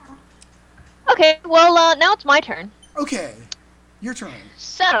Okay, well, now it's my turn. Okay, your turn.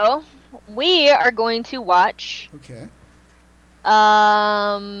 So, we are going to watch Okay.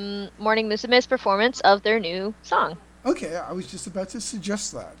 Morning Musume's performance of their new song. Okay, I was just about to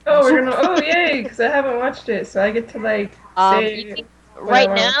suggest that. Oh, we're gonna. Oh, yay! Because I haven't watched it, so I get to say. Right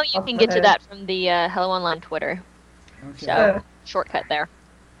whatever now, you off can my get to head. that from the Hello Online Twitter. Okay. So, shortcut there.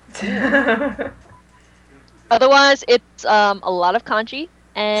 Otherwise, it's a lot of kanji,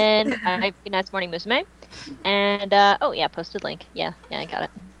 and I've been at Morning Musume. And, oh yeah, posted link. Yeah, I got it.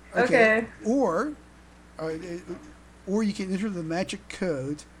 Okay. Or you can enter the magic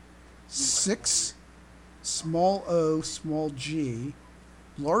code 6 small o small g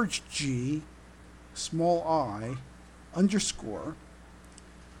large G small I underscore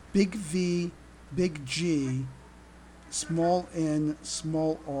big V big G small n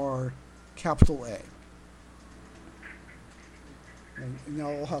small r capital A. And now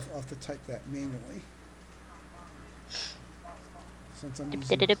I'll have to type that manually. Since I'm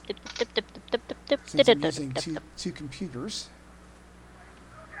using two computers.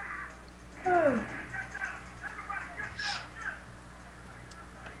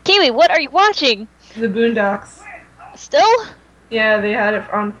 Kiwi, what are you watching? The Boondocks. Still? Yeah, they had it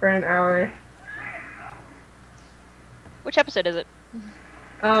on for an hour. Which episode is it?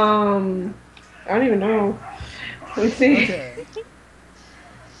 I don't even know. Let me see. Okay.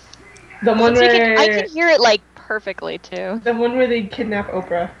 The one where I can hear it like perfectly too. the one where they kidnap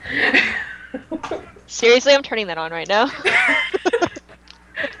Oprah. Seriously, I'm turning that on right now.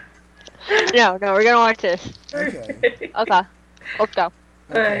 No, we're gonna watch this. Okay. Okay, let's go.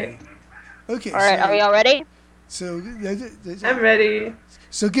 Okay. Okay. All right, so, are we all ready? So, I'm ready.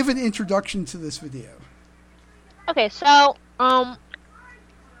 So give an introduction to this video. Okay, so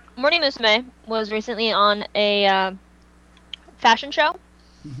Morning Musume was recently on a fashion show.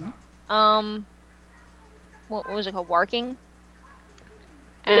 Mm-hmm. What was it called? Working.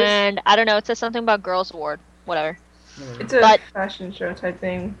 And I don't know. It says something about Girls Award. Whatever. It's a fashion show type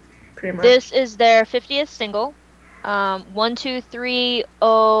thing, pretty much. This is their 50th single. 123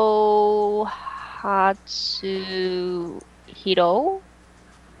 O Hatsuhiro.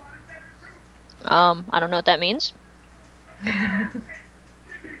 I don't know what that means.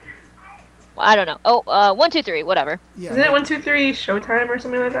 Well, I don't know. Oh, 123, whatever. Yeah. Isn't it 123 Showtime or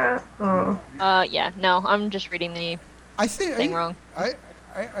something like that? Oh. Yeah. No, I'm just reading the thing wrong. I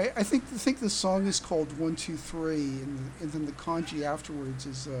think the song is called 123, and then the kanji afterwards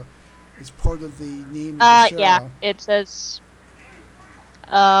is part of the name of the show. Yeah. It says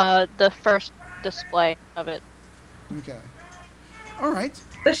the first display of it. Okay. All right.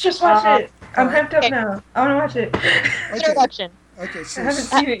 Let's just watch it. I'm hyped up now. I want to watch it. Introduction. Okay. So I haven't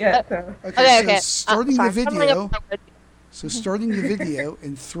seen it yet, though. Okay. So starting the video. So starting the video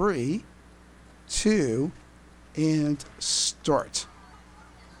in 3, 2, and start.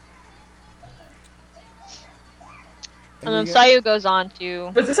 And then Sayu goes on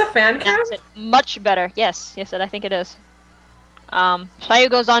to... Was this a fan cast? Much better. Yes, I think it is. Sayu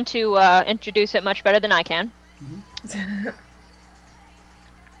goes on to introduce it much better than I can. Mm-hmm.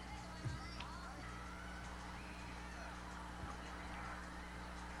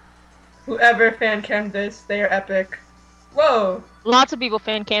 Whoever fan cammed this, they are epic. Whoa! Lots of people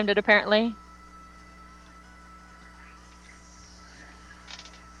fan cammed it, apparently.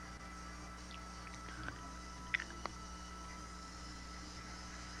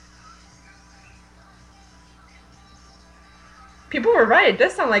 People were right. It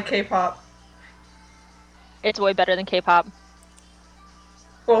does sound like K-pop. It's way better than K-pop.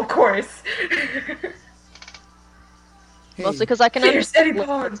 Well, of course. Hey. Mostly because I can understand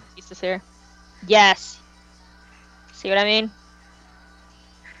pieces here. Yes. See what I mean?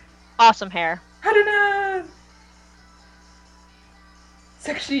 Awesome hair. Haruna!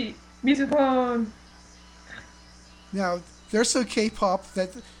 Sexy Mizupon! Now they're so K-pop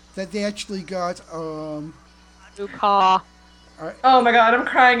that they actually got Luka. Oh my god, I'm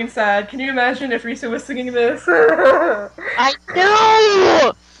crying inside. Can you imagine if Risa was singing this? I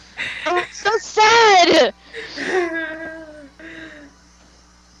know! I'm so sad!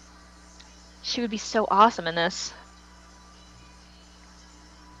 She would be so awesome in this.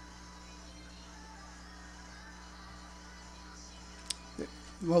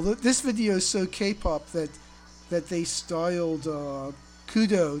 Well, this video is so K-pop that they styled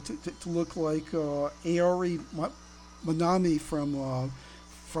Kudo to look like Aori Manami from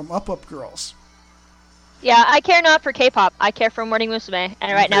Up Up Girls. Yeah, I care not for K-pop. I care for Morning Musume,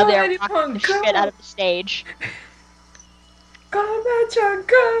 and right now they are rocking the shit out of the stage. Go!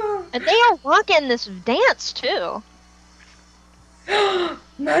 And they are rocking this dance too.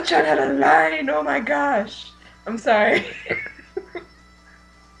 Machan had a line. Oh my gosh. I'm sorry.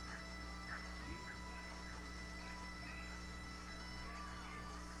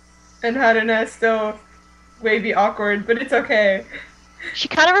 And Haruna is still wavy awkward, but it's okay. She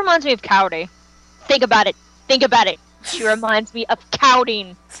kind of reminds me of Cowdy. Think about it. Think about it. She reminds me of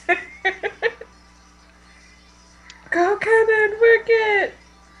Cowding. Go, Cannon, work it!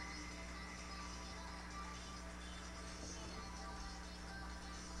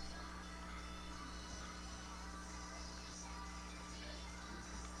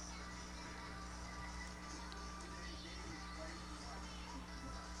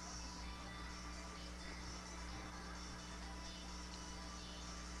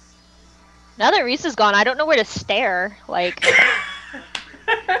 Now that Reese is gone, I don't know where to stare. Like,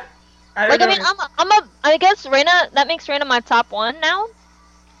 I mean, I guess Reina, that makes Reina my top one now.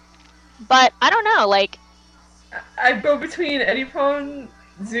 But I don't know, like, I go between Edipon,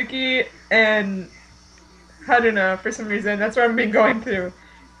 Zuki, and Haruna for some reason. That's what I've been going through.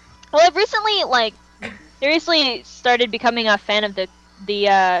 well, I've recently, like, seriously started becoming a fan of the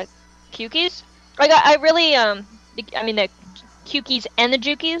Kyukis. Like, I really, the Kyukis and the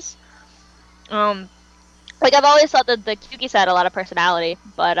Jukis. Like, I've always thought that the Kyukis had a lot of personality,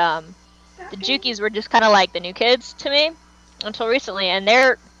 but, the Jukis were just kind of like the new kids to me until recently, and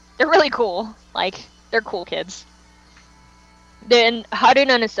they're really cool. Like, they're cool kids. And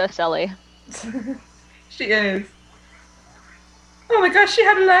Haruna is so silly. She is. Oh my gosh, she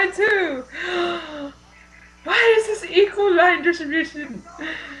had a line too! Why is this equal line distribution?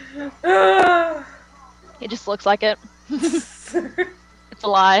 It just looks like it. It's a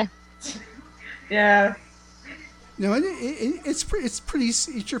lie. Yeah. No, it's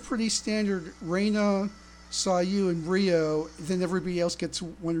your pretty standard. Reina, Sayu, and Rio. Then everybody else gets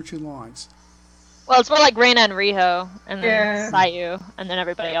one or two lines. Well, it's more like Reina and Riho, and then Yeah. Sayu, and then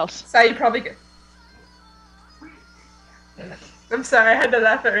everybody else. Sayu probably get... I'm sorry, I had to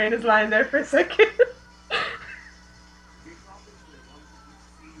laugh at Reina's line there for a second.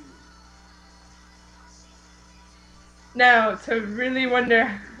 Now, to really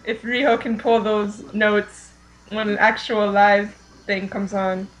wonder if Riho can pull those notes when an actual live thing comes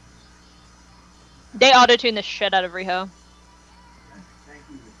on. They auto-tune the shit out of Riho.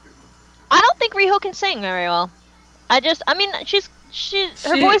 I don't think Riho can sing very well. I mean,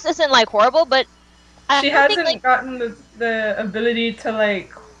 her voice isn't like horrible, but she hasn't gotten the ability to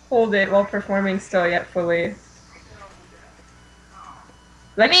like hold it while performing still yet fully.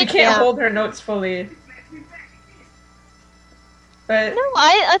 Like, she can't hold her notes fully. But no,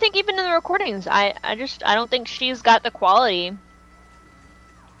 I think even in the recordings, I don't think she's got the quality.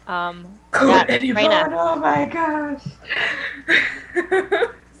 Reina. Oh my gosh.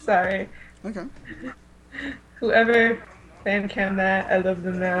 Sorry. Okay. Whoever fan cam that, I love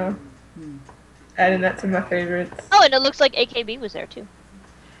them now. Adding that to my favorites. Oh, and it looks like AKB was there too.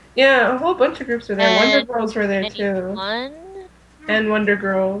 Yeah, a whole bunch of groups were there. And Wonder Girls were there too. 21? And Wonder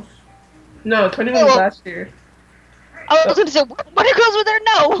Girls. No, 21 was last year. I was gonna say, Wonder Girls were there?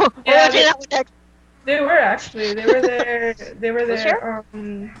 No! Yeah, they were actually. They were there. They were This there.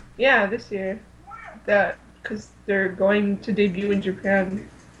 Yeah, this year. Because they're going to debut in Japan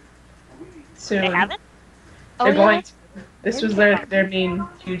soon. They haven't? They're going to. This was their main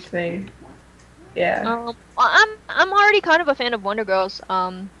huge thing. Yeah. I'm already kind of a fan of Wonder Girls.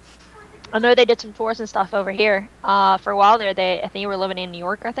 I know they did some tours and stuff over here. For a while there, I think they were living in New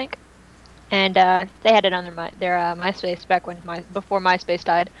York, I think. And they had it on their MySpace back before MySpace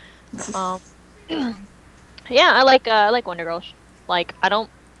died. Yeah, I like Wonder Girls. Like, I don't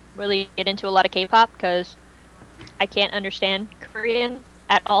really get into a lot of K-pop because I can't understand Korean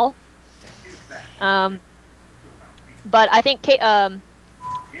at all. But I think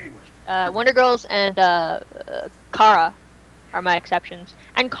Wonder Girls and Kara are my exceptions.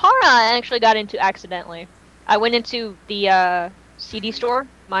 And Kara I actually got into accidentally. I went into the CD store,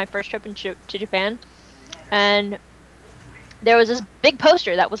 my first trip to Japan, and there was this big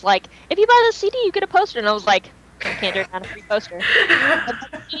poster that was like, if you buy the CD, you get a poster. And I was like, I can't turn down a free poster.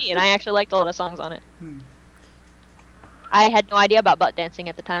 And I actually liked a lot of songs on it. I had no idea about butt dancing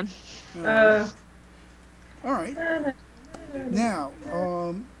at the time. All right. Now,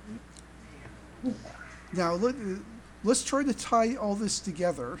 let's try to tie all this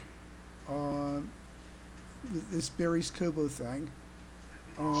together. This Barry's Kobo thing.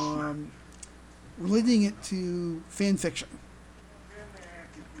 Relating it to fan fiction.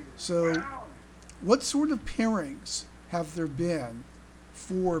 So, what sort of pairings have there been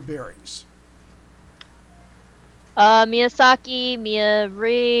for berries? Miyazaki,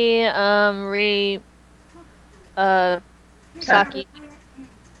 Ri, Saki,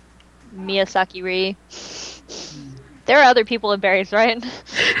 Miyazaki Ri. There are other people in berries, right?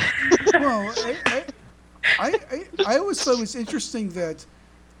 Well, I always thought it was interesting that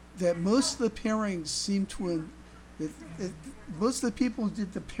most of the pairings seem to that most of the people who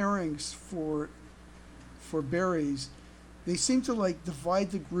did the pairings for berries, they seem to like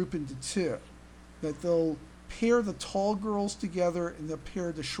divide the group into two. That they'll pair the tall girls together and they'll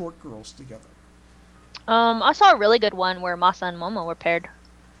pair the short girls together. I saw a really good one where Masa and Momo were paired.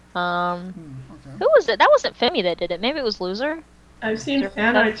 Okay. Who was it? That wasn't Femi that did it. Maybe it was Loser. I've seen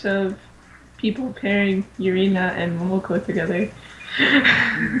fan arts of people pairing Yurina and Momoko together.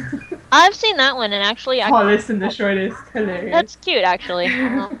 I've seen that one, and actually, Tallest and the shortest. Hilarious. that's cute, actually.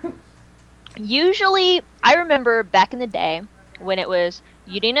 Usually, I remember back in the day when it was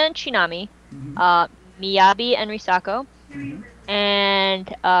Yurina and Shinami, Miyabi and Risako, and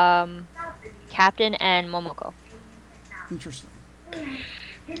Captain and Momoko. Interesting.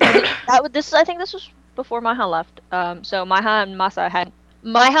 I think this was before Maha left. So Maha and Masa had.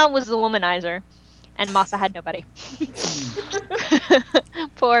 Maha was the womanizer, and Masa had nobody.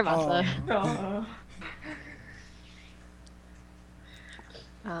 Poor Masa. Aw.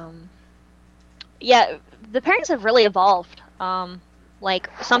 Yeah, the parents have really evolved. Like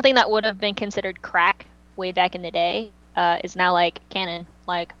something that would have been considered crack way back in the day is now like canon.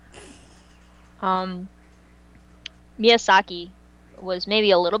 Like, Miyazaki was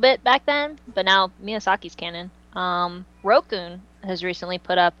maybe a little bit back then, but now Miyazaki's canon. Rokun has recently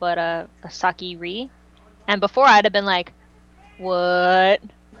put up a Saki Ri, and before I'd have been like, what?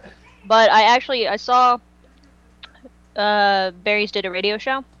 But I saw Berries did a radio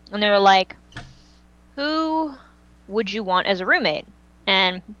show, and they were like, who would you want as a roommate?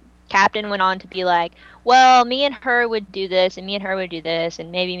 And Captain went on to be like, well, me and her would do this, and me and her would do this,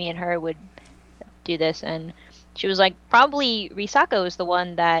 and maybe me and her would do this, and she was like, probably Risako is the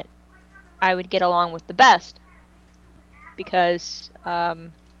one that I would get along with the best. Because, I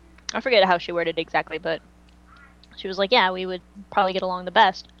forget how she worded it exactly, but she was like, yeah, we would probably get along the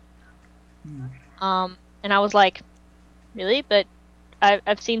best. And I was like, really? But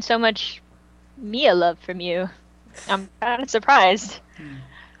I've seen so much Mia love from you. I'm kind of surprised.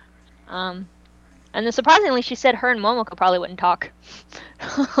 And then surprisingly, she said her and Momoko probably wouldn't talk.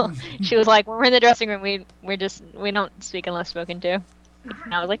 She was like, when we're in the dressing room, we don't speak unless spoken to.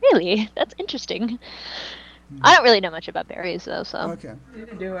 And I was like, really? That's interesting. I don't really know much about berries though, so. Okay.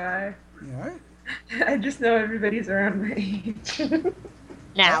 Neither do I. Yeah. I just know everybody's around my age.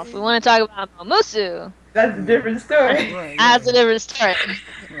 Now, if we want to talk about Momosu, That's a different story. Right. that's a different story.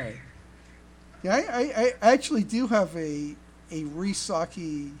 Right. Yeah, I actually do have a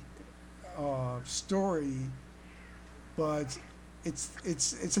Risaki story, but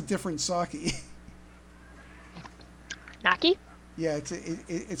it's a different sake. Naki? Yeah,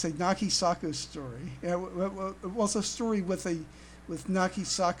 it's a Naki Sako story. Yeah, it was a story with Naki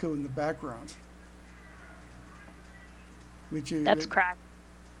Sako in the background. That's crack.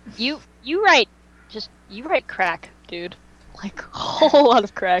 You write crack, dude. Like a whole lot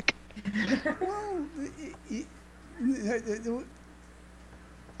of crack. Well,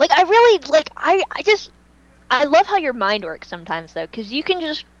 Like I really I love how your mind works sometimes though, because you can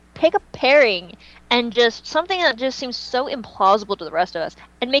just pick a pairing and just something that just seems so implausible to the rest of us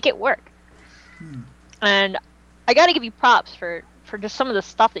and make it work. And I gotta give you props for just some of the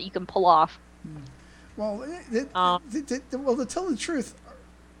stuff that you can pull off. well, to tell the truth,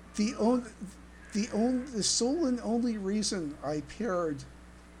 the sole and only reason I paired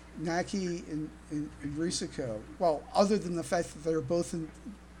Naki and Risako, well, other than the fact that they're both in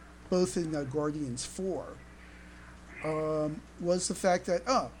Guardians 4, was the fact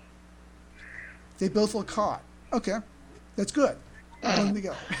that they both look hot. Okay, that's good. Let me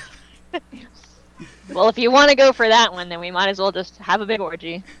go. Well, if you want to go for that one, then we might as well just have a big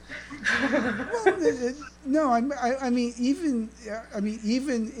orgy. Well, no, I mean even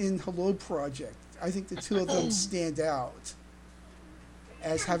in Hello Project, I think the two of them stand out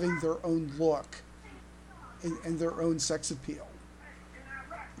as having their own look and their own sex appeal.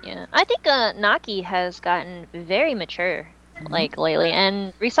 Yeah, I think Naki has gotten very mature, like lately,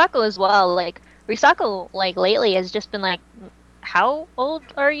 and Risako as well. Like Risako, like lately, has just been like, "How old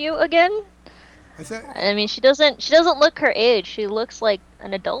are you again?" I mean, she doesn't look her age. She looks like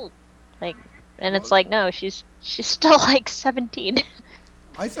an adult, like, and it's like, no, she's still like 17.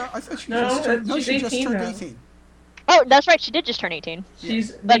 I thought she she's just 18 turned now. 18. Oh, that's right, she did just turn 18.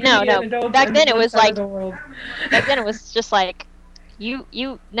 She's But no. legally an adult Back on then the it was side of like- the world. Back then it was just like, you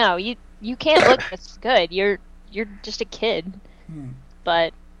can't look this good. You're just a kid.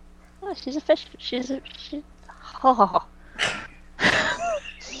 But oh, she's a fish. Oh.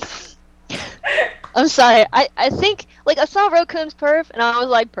 I'm sorry. I think like I saw Rokun's perf and I was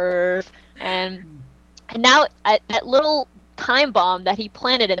like perf, and now that little time bomb that he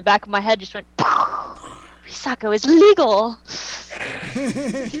planted in the back of my head just went. Risako is legal.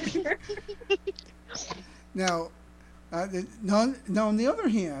 Now, now on the other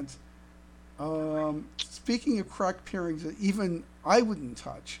hand, speaking of crack pairings that even I wouldn't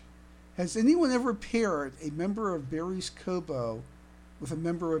touch, has anyone ever paired a member of Barry's Kobo with a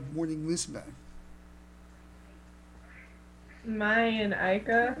member of Morning Musume? Mai and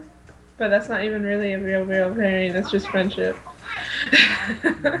Aika, but that's not even really a real pairing. That's just friendship.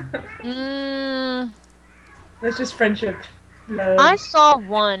 That's just friendship. Love. I saw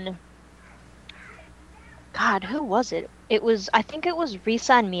one. God, who was it? I think it was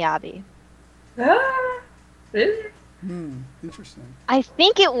Risa and Miyabi. Ah, really? Interesting. I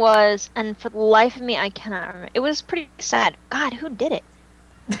think it was, and for the life of me, I cannot remember. It was pretty sad. God, who did it?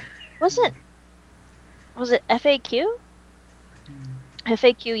 Was it FAQ?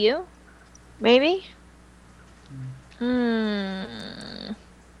 FAQU? Maybe?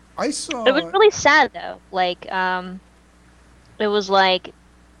 I saw. It was really sad though. Like, it was like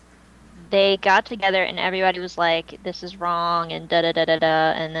they got together and everybody was like, "This is wrong," and da da da da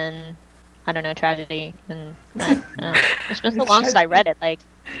da, and then I don't know, tragedy. And it's been so long since I read it. Like,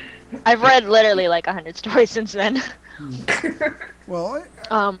 I've read literally like 100 stories since then. Well,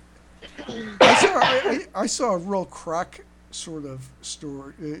 I saw a real crack sort of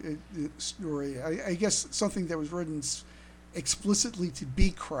story. I guess something that was written explicitly to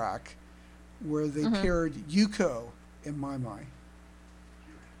be crack, where they paired Yuko and Mai Mai.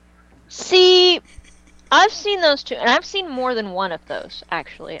 See, I've seen those two, and I've seen more than one of those,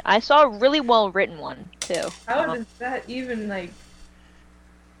 actually. I saw a really well-written one, too. How does that even, like...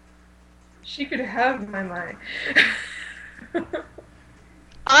 She could have my mind.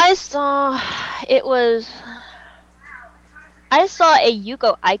 I saw a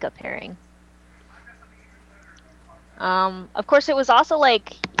Yuko Aika pairing. Of course, it was also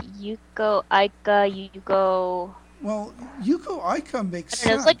like Yuko Aika, Yuko... Well, Yuko Aika makes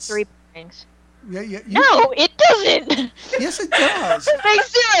sense. It was like 3 pairings. Yeah. No, it doesn't! Yes, it does. It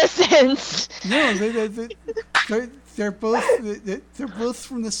makes zero sense! No, they're both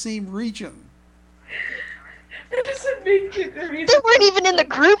from the same region. It doesn't make it the reason. They weren't even in the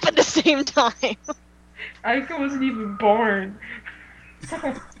group at the same time. Aika wasn't even born.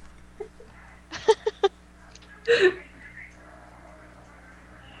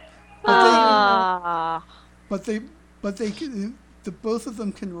 But they the both of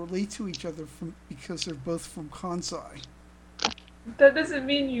them can relate to each other because they're both from Kansai. That doesn't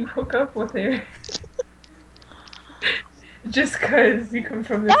mean you hook up with her. Just cause you come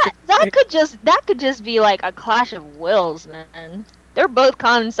from the that could just be like a clash of wills, man. They're both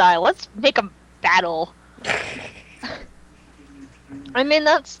Kansai. Let's make a battle. I mean,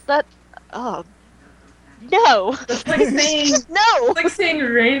 that. Oh, no. That's like saying no. It's like saying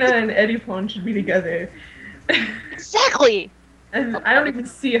Reina and Edipon should be together. Exactly. And I don't even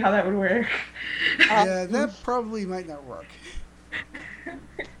see how that would work. Yeah, that probably might not work.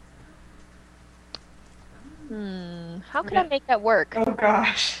 How can I make that work? Oh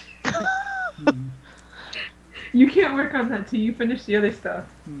gosh. You can't work on that till you finish the other stuff.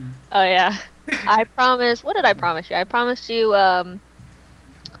 Oh yeah. I promise. What did I promise you? I promised you. I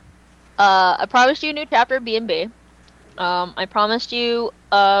promised you a new chapter of B&B. I promised you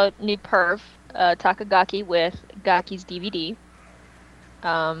a new perf, Takagaki with Gaki's DVD.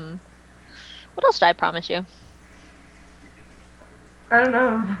 What else did I promise you? I don't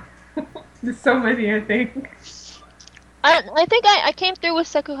know. There's so many, I think. I think I came through with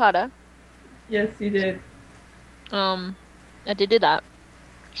Sekuhara. Yes, you did. I did do that.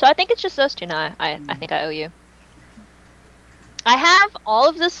 So I think it's just those two now. I think I owe you. I have all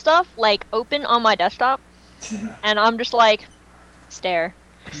of this stuff like open on my desktop, and I'm just like, stare.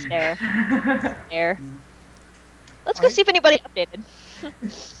 Let's go see if anybody updated.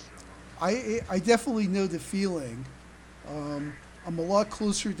 I definitely know the feeling. I'm a lot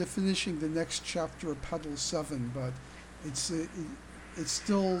closer to finishing the next chapter of Petal 7, but it's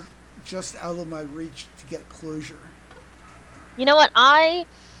still just out of my reach to get closure. You know what? I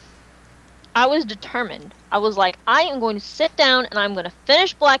was determined. I was like, I am going to sit down and I'm going to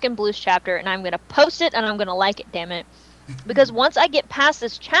finish Black and Blue's chapter and I'm going to post it and I'm going to like it, damn it. Because once I get past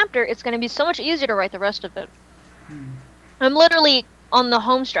this chapter, it's going to be so much easier to write the rest of it. I'm literally on the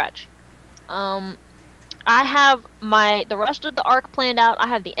home stretch. I have the rest of the arc planned out. I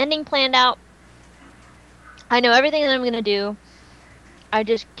have the ending planned out. I know everything that I'm going to do. I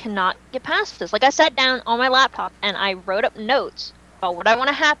just cannot get past this. Like, I sat down on my laptop and I wrote up notes about what I want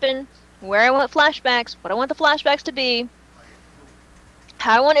to happen where I want flashbacks, what I want the flashbacks to be,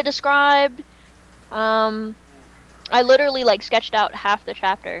 how I want it described. I literally like sketched out half the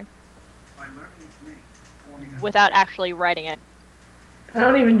chapter without actually writing it. I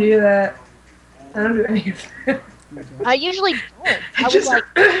don't even do that. I don't do any of that. I usually don't. I was just, like,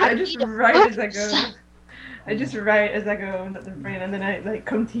 I just need to write as I focus. go. I just write as I go in the brain, and then I like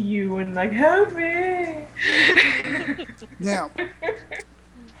come to you and like help me. Now,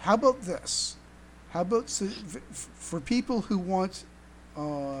 how about this? How about for people who want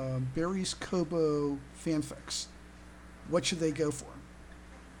Barry's Kobo fanfics? What should they go for?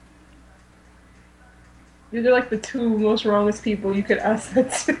 These are like the two most wrongest people you could ask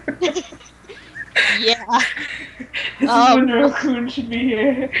that to. Yeah. This is when Rokun should be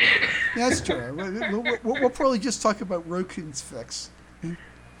here. That's true. We'll probably just talk about Rokun's fics.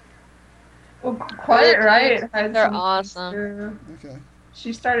 Well, Quiet Riot has They're some awesome. too. Okay.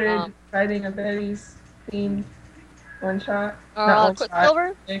 She started writing a Betty's themed one shot.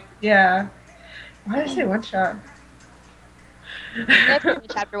 Quicksilver? Yeah. Why did I say one shot? That's in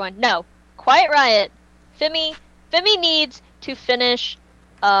chapter 1. No. Quiet Riot. Femi needs to finish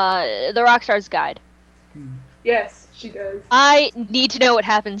the Rockstar's Guide. Yes, she does. I need to know what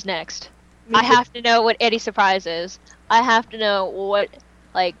happens next. I have to know what Eddie Surprise is. I have to know what,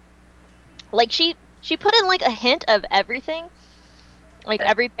 like she put in like a hint of everything, like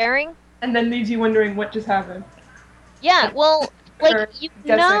every pairing. And then leaves you wondering what just happened. Yeah, well, like Or you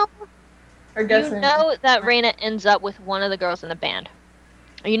guessing. know that Reina ends up with one of the girls in the band.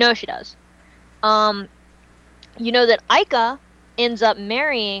 You know she does. You know that Aika ends up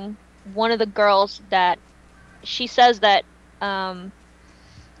marrying one of the girls that she says that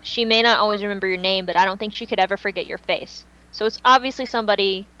she may not always remember your name, but I don't think she could ever forget your face. So it's obviously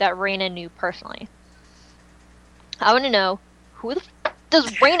somebody that Reina knew personally. I want to know, who the f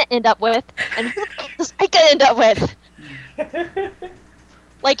does Reina end up with, and who the f does Aika end up with?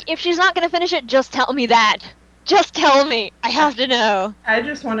 Like, if she's not going to finish it, just tell me that. Just tell me. I have to know. I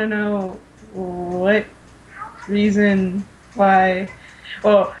just want to know what reason why.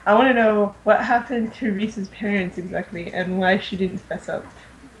 Well, I want to know what happened to Reese's parents exactly, and why she didn't fess up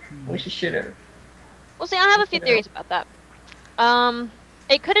when she should have. Well, see, I have a few theories about that.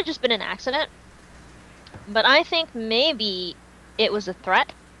 It could have just been an accident, but I think maybe it was a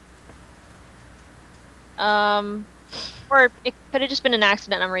threat. Or it could have just been an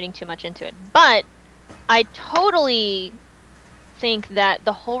accident. I'm reading too much into it, but I totally think that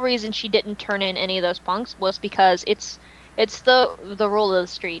the whole reason she didn't turn in any of those punks was because it's the rule of the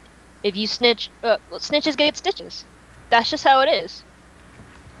street. If you snitch, snitches get stitches. That's just how it is.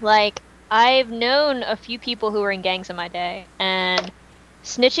 Like, I've known a few people who were in gangs in my day, and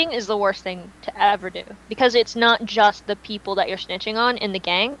snitching is the worst thing to ever do. Because it's not just the people that you're snitching on in the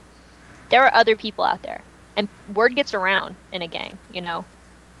gang. There are other people out there. And word gets around in a gang, you know.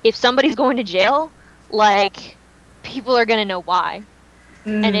 If somebody's going to jail, like, people are going to know why.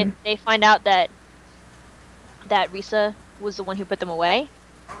 And if they find out that Risa was the one who put them away,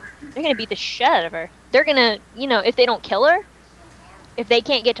 they're going to beat the shit out of her. They're going to, you know, if they don't kill her, if they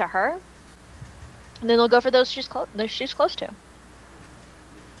can't get to her, then they'll go for those she's close to.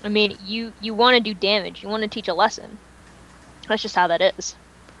 I mean, you want to do damage. You want to teach a lesson. That's just how that is.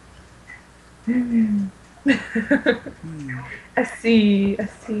 I see.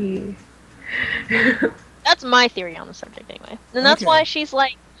 That's my theory on the subject, anyway. And that's why she's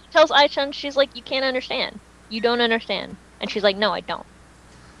like, she tells Ai-chan, she's like, you can't understand. You don't understand. And she's like, no, I don't.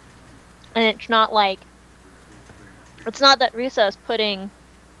 And it's not like, it's not that Risa is putting,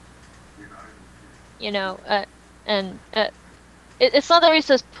 you know, it's not that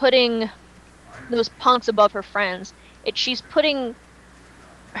Risa is putting those punks above her friends. She's putting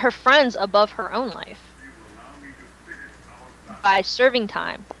her friends above her own life by serving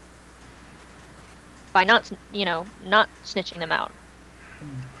time, by not snitching them out.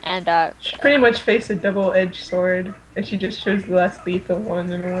 And she pretty much faced a double-edged sword, and she just chose the less lethal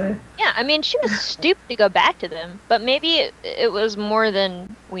one in a way. Yeah, I mean, she was stupid to go back to them, but maybe it was more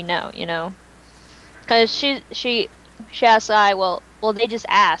than we know, you know, because she asked Ai, well, they just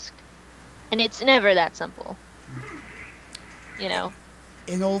asked, and it's never that simple, you know.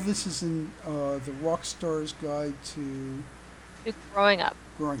 And all this is in the Rockstar's Guide to Growing Up.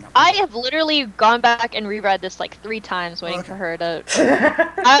 I have literally gone back and reread this like 3 times, waiting for her to.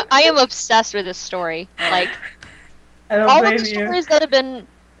 I am obsessed with this story. Like, all of the stories that have been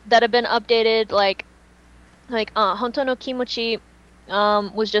updated, like Honto no Kimochi,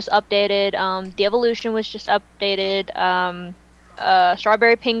 was just updated. The Evolution was just updated.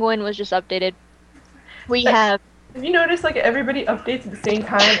 Strawberry Penguin was just updated. We have Have you noticed like everybody updates at the same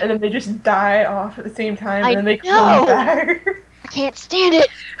time and then they just die off at the same time I and then they know! come back? I can't stand it.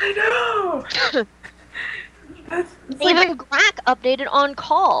 I know. It's like, Even Grack updated on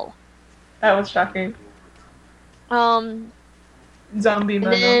call. that was shocking. Um, Zombie and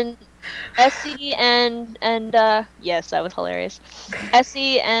mama. then Essie and yes, that was hilarious.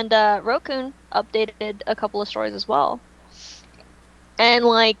 Essie and Rokun updated a couple of stories as well. And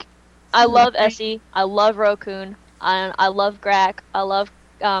like, I love Essie, I love Rokun, I love Grack, I love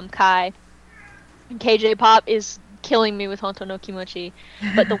Kai. And KJ Pop is killing me with Honto no Kimochi.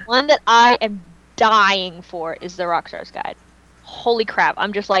 But the one that I am dying for is the Rockstar's Guide. Holy crap!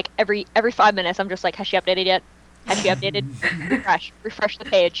 I'm just like every 5 minutes. I'm just like, has she updated yet? Has she updated? Refresh the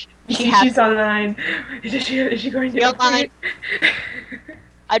page. She's online. Is she going to She's online. update?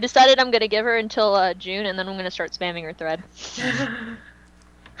 I decided I'm gonna give her until June, and then I'm gonna start spamming her thread.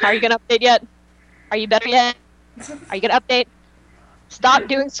 Are you gonna update yet? Are you better yet? Are you gonna update? Stop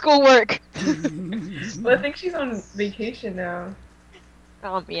doing schoolwork. Well, I think she's on vacation now.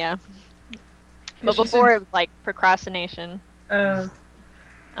 Yeah. But before it was like procrastination.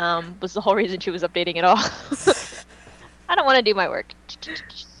 Was the whole reason she was updating it all. I don't want to do my work.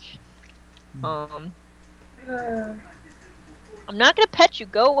 I'm not gonna pet you.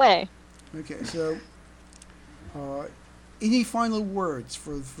 Go away. Okay, so any final words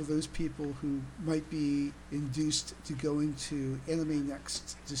for those people who might be induced to go into Anime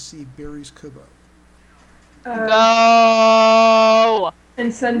Next to see Barry's Kubo? Go!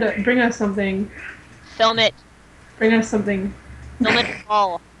 And bring us something. Film it. Bring us something. Film it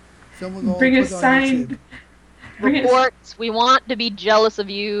all. Film it all. Bring put us it on signed. YouTube. Reports. We want to be jealous of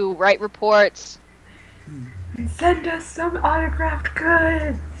you. Write reports. And send us some autographed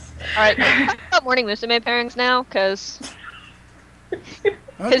goods. Alright, can we talk about Morning Musume pairings now? Because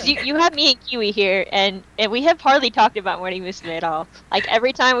Okay. you have me and Kiwi here, and we have hardly talked about Morning Musume at all. Like,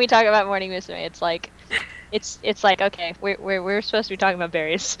 every time we talk about Morning Musume, it's like, okay, we're supposed to be talking about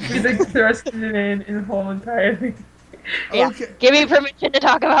berries. We like thrusted it in the whole entire thing. Yeah. Okay. Give me permission to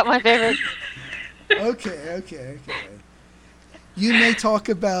talk about my favorite. Okay. You may talk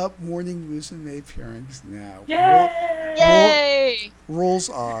about Morning Musume pairings now. Yay! Yay! Rolls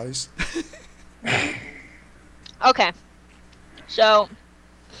eyes. Okay. So,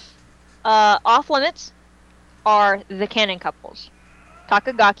 off limits are the canon couples.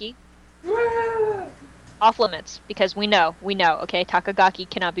 Takagaki, Woo! off limits, because we know, okay, Takagaki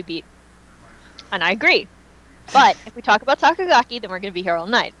cannot be beat. And I agree. But if we talk about Takagaki, then we're going to be here all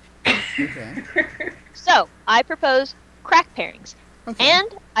night. Okay. So, I propose crack pairings. Okay. And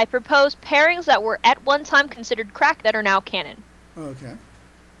I propose pairings that were at one time considered crack that are now canon. Okay.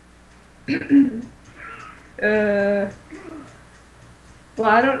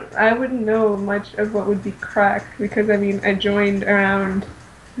 Well, I wouldn't know much of what would be crack because I mean I joined around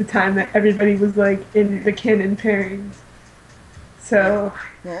the time that everybody was like in the canon pairings. So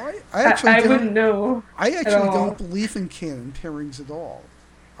Well, I actually I don't, wouldn't know. I actually at all. don't believe in canon pairings at all.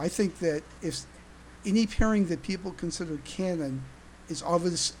 I think that if any pairing that people consider canon is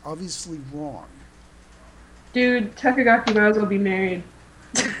obviously wrong. Dude, Takagaki might as well be married.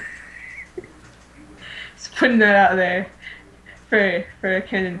 Just putting that out there for a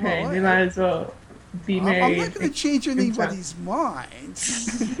canon pairing. Well, They might as well be I'm married. not going to change anybody's mind.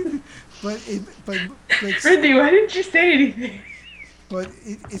 but Rindy, why didn't you say anything?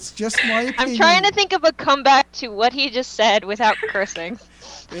 it's just my opinion. I'm trying to think of a comeback to what he just said without cursing.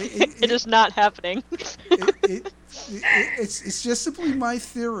 It is not happening. It's just simply my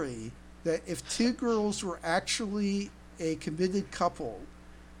theory that if two girls were actually a committed couple,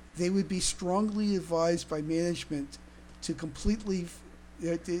 they would be strongly advised by management to completely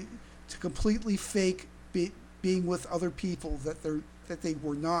fake being with other people that they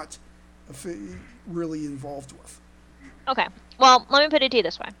were not really involved with. Okay. Well, let me put it to you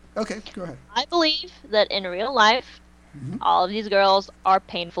this way. Okay, go ahead. I believe that in real life, all of these girls are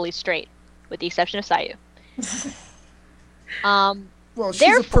painfully straight, with the exception of Sayu. Well, she's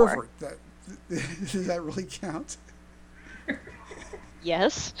Therefore- a pervert. Does that really count?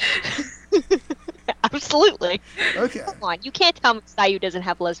 Yes. Absolutely. Okay. Come on, you can't tell me Sayu doesn't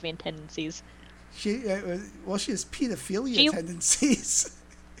have lesbian tendencies. She has pedophilia She- tendencies.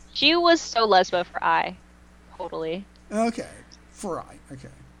 She was so lesbo for I. Totally. Okay, for I. Okay.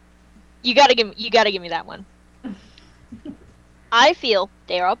 You gotta give me that one. I feel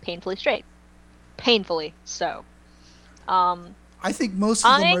they are all painfully straight. Painfully so. I think most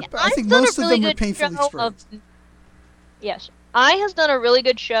of them are. I I've think done most a of really them are good painfully show straight. Yes, I has done a really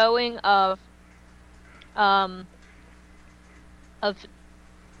good showing of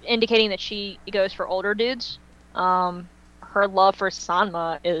indicating that she goes for older dudes, her love for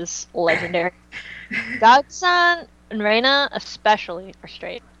Sanma is legendary. Gag-san and Reina especially are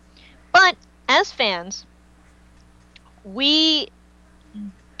straight. But as fans, we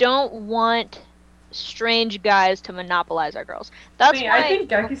don't want strange guys to monopolize our girls. That's Wait, why I think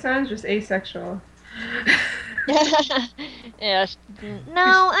Gaki-san's just asexual. yeah, no,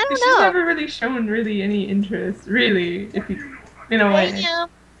 I She's don't know. never really shown really any interest, really, if you, in a way. Yeah.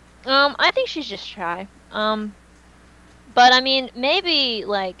 I think she's just shy. But I mean, maybe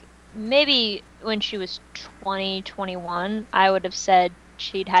when she was 20, 21, I would have said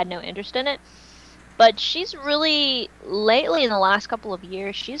she'd had no interest in it. But she's really, lately in the last couple of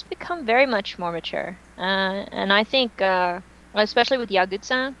years, she's become very much more mature. And I think, especially with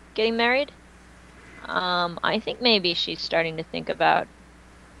Yagutsan getting married, I think maybe she's starting to think about,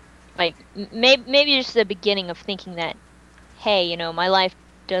 like, maybe just the beginning of thinking that, hey, you know, my life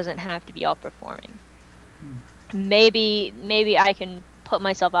doesn't have to be all performing. Maybe I can put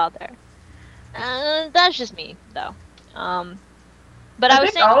myself out there. That's just me, though. But I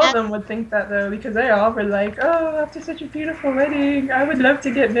was think saying all of them would think that though, because they all were like, "Oh, after such a beautiful wedding, I would love to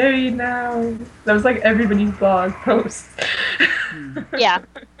get married now." That was like everybody's blog post. yeah.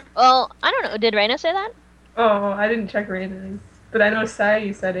 Well, I don't know. Did Reina say that? Oh, I didn't check Raina's, but I know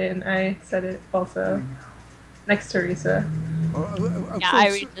Sai said it, and I said it also next to Risa. I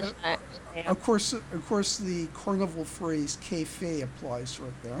read this. Of course, the carnival phrase "kayfabe" applies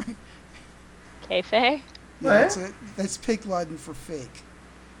right there. Kayfabe? Yeah, What? that's pig Latin for fake.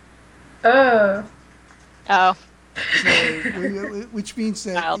 Oh. Oh. So, which means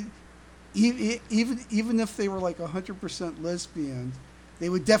that Wow. even if they were like 100% lesbian, they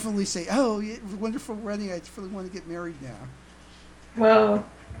would definitely say, "Oh, yeah, wonderful wedding! I really want to get married now." Well,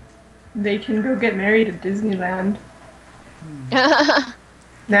 they can go get married at Disneyland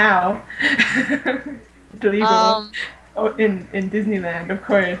now. It's illegal. Oh, in Disneyland, of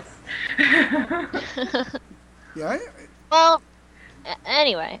course. Yeah. Well,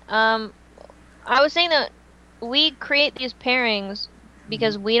 anyway, I was saying that we create these pairings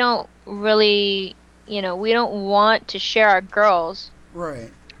because we don't really, we don't want to share our girls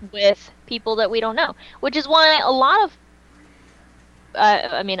Right. with people that we don't know, which is why a lot of,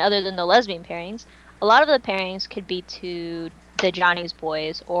 I mean, other than the lesbian pairings, a lot of the pairings could be to the Johnny's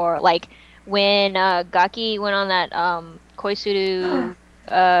Boys, or like when Gaki went on that Koisuru.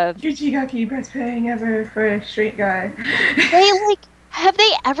 Yuji best pairing ever for a straight guy. Have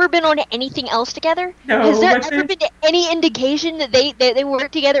they ever been on anything else together? No. Has there ever been any indication that they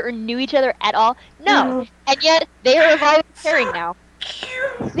worked together or knew each other at all? No. And yet they are a viable pairing now.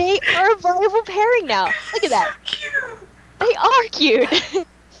 Cute. They are a viable pairing now. Look at that. Cute. They are cute.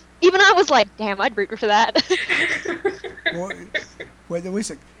 Even I was like, damn, I'd root for that. Well, wait a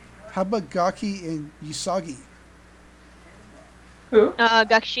sec. How about Gaki and Usagi? Who?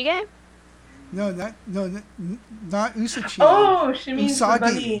 Gakshige? No, not Usachi. Oh, she means Usagi. the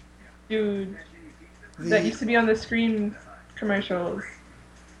bunny dude that used to be on the Scream commercials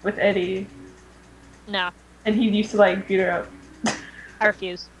with Eddie, No, and he used to like beat her up. I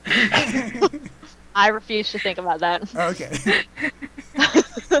refuse. I refuse to think about that. Okay.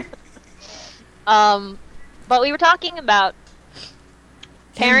 But we were talking about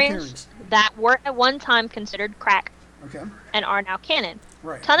Canon pairings that were at one time considered crack Okay. and are now canon.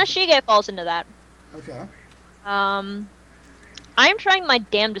 Right. Tanashige falls into that. Okay. I am trying my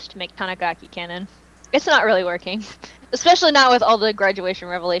damnedest to make Tanagaki canon. It's not really working. Especially not with all the graduation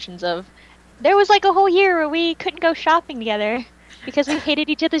revelations of, there was like a whole year where we couldn't go shopping together because we hated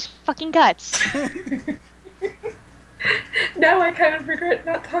each other's fucking guts. Now I kind of regret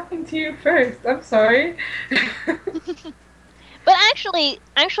not talking to you first. I'm sorry. But actually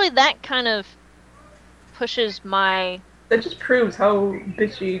that kind of pushes my... That just proves how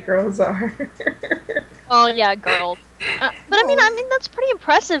bitchy girls are. Oh yeah, girls. But I mean that's pretty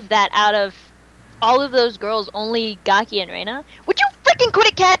impressive that out of all of those girls, only Gaki and Reina. Would you freaking quit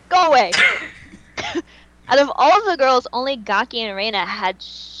it, cat? Go away. Out of all of the girls, only Gaki and Reina had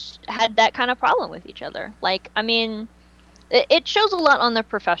that kind of problem with each other. Like, I mean, it shows a lot on their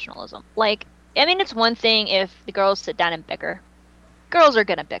professionalism. Like, I mean, it's one thing if the girls sit down and bicker. Girls are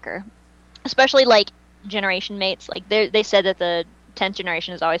gonna bicker, especially like generation mates. Like they said that the 10th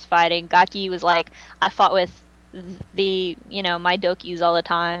generation is always fighting. Gaki was like, I fought with the my dokis all the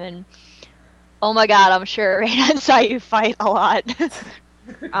time, and oh my god, I'm sure Reina saw you fight a lot.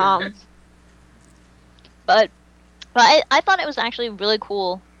 But I thought it was actually really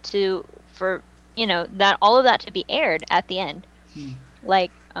cool for that all of that to be aired at the end.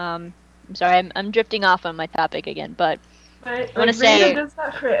 Like, I'm sorry, I'm drifting off on my topic again, but I wanna say- Reina does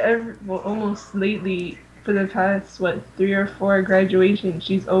that for almost lately. for the past, what, 3 or 4 graduations,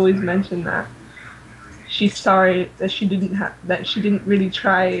 she's always mentioned that. She's sorry that she didn't really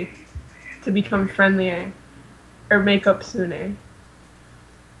try to become friendlier or make up sooner.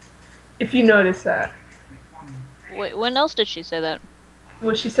 If you notice that. Wait, when else did she say that?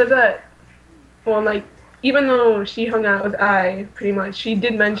 Well, she said that, well, like, even though she hung out with I, pretty much, she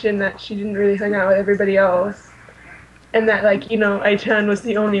did mention that she didn't really hang out with everybody else. And that, like, I-chan was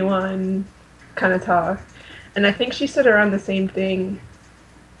the only one kind of talk. And I think she said around the same thing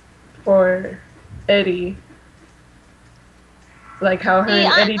for Eddie. Like, how her See,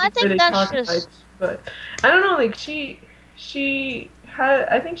 and Eddie I didn't think really that's talk just much. But, I don't know, like,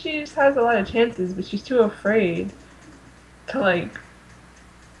 I think she just has a lot of chances, but she's too afraid to, like,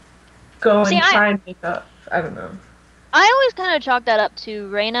 go see. and try and make up. I don't know. I always kind of chalk that up to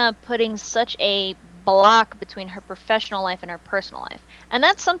Reina putting such a block between her professional life and her personal life, and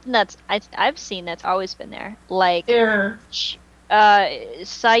that's something that's I've seen that's always been there. Like, Yeah.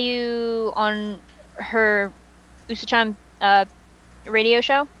 Sayu on her Usachan radio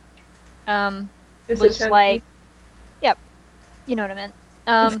show, It's was a like, yep, you know what I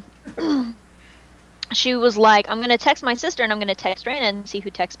meant. She was like, I'm gonna text my sister and I'm gonna text Reina and see who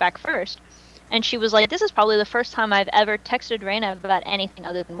texts back first. And she was like, this is probably the first time I've ever texted Reina about anything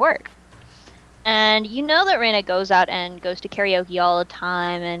other than work. And you know that Reina goes out and goes to karaoke all the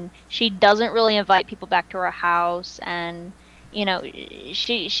time, and she doesn't really invite people back to her house, and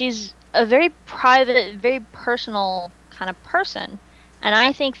she's a very private, very personal kind of person. And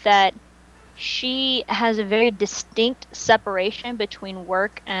I think that she has a very distinct separation between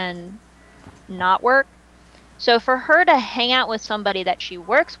work and not work. So for her to hang out with somebody that she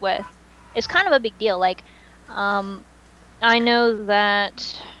works with is kind of a big deal. Like, I know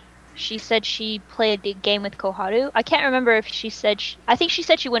that she said she played the game with Koharu. I can't remember if she said I think she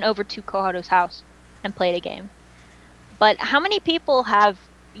said she went over to Koharu's house and played a game. But how many people have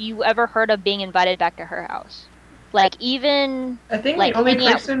you ever heard of being invited back to her house? Like, even I think like the only hanging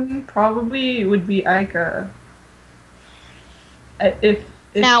out. person probably would be Aika. If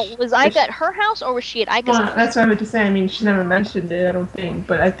Now, she- was if Aika she- at her house or was she at Aika's Well, house? that's what I meant to say. I mean, she never mentioned it, I don't think.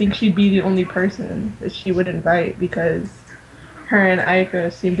 But I think she'd be the only person that she would invite because her and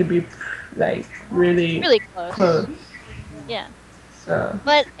Aika seem to be, like, really Really close. close. Yeah. So,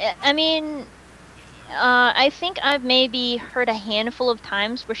 But I mean, I think I've maybe heard a handful of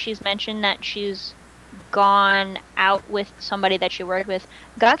times where she's mentioned that she's gone out with somebody that she worked with.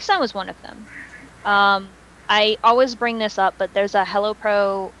 Gaki-san was one of them. I always bring this up, but there's a Hello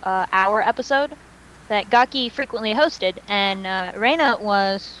Pro Hour episode that Gaki frequently hosted, and Reina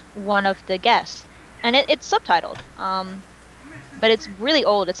was one of the guests. And it's subtitled, but it's really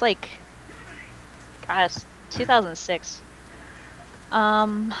old. It's like, gosh, 2006.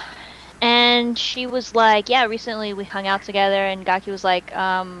 And she was like, yeah, recently we hung out together, and Gaki was like,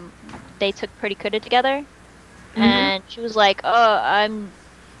 they took Pretty Kuda together. And she was like, oh, I'm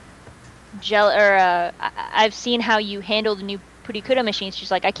jealous, or I've seen how you handle the new Pretty Kuda machines.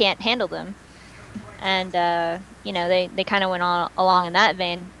 She's like, I can't handle them. And, they kind of went on along in that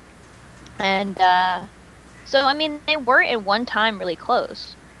vein. And, so, I mean, they were at one time really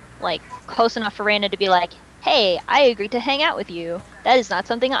close. Like, close enough for Reina to be like, hey, I agreed to hang out with you. That is not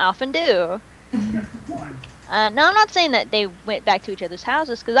something I often do. Now, I'm not saying that they went back to each other's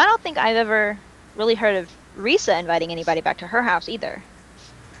houses, because I don't think I've ever really heard of Risa inviting anybody back to her house either.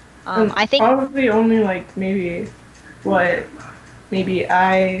 I think probably only, like, maybe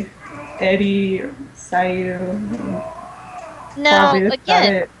I, Eddie, Sayu. now, probably that's about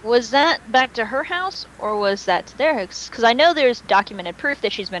again, it. was that back to her house, or was that to their house? Because I know there's documented proof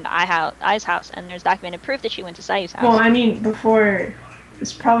that she's been to Ai's house, and there's documented proof that she went to Sayu's house. Well, I mean,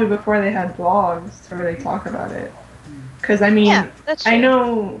 it's probably before they had blogs to really talk about it. Because, I mean, yeah, that's true. I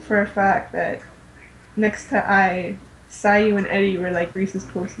know for a fact that next to Sayu and Eddie were, like, Reese's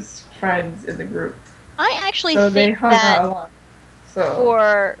closest friends in the group. I actually So they think hung that out a lot. So,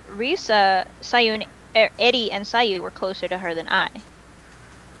 for Risa, Sayu and Eddie and Sayu were closer to her than I.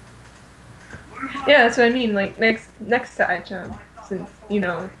 yeah, that's what I mean. Like, next to Ai-chan. Since,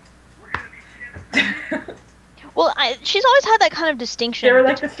 Well, she's always had that kind of distinction. they were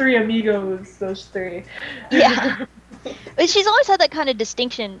like the three amigos, those three. Yeah. But she's always had that kind of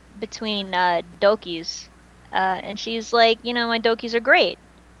distinction between dokis. And she's like, my dokis are great.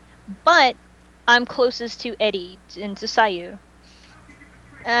 But I'm closest to Eddie and to Sayu.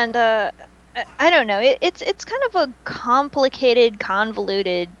 And I don't know. It's kind of a complicated,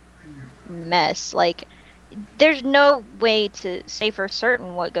 convoluted mess. Like, there's no way to say for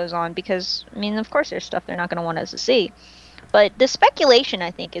certain what goes on because, I mean, of course there's stuff they're not going to want us to see. But the speculation,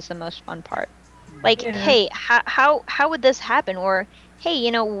 I think, is the most fun part. Like, Yeah. hey, how would this happen? Or hey,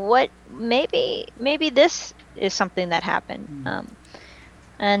 you know what? Maybe this is something that happened.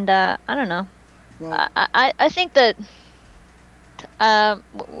 And I don't know. Well, I think that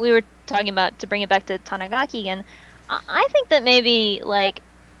we were talking about, to bring it back to Tanigaki again. I think that maybe, like,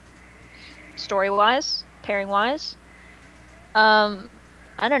 story wise, pairing wise, um,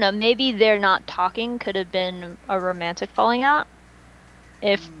 I don't know. Maybe they're not talking could have been a romantic falling out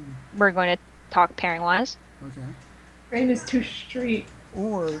if we're going to talk pairing wise. okay. Rain is too straight.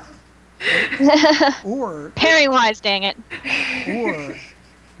 Or or Pairing wise, dang it. or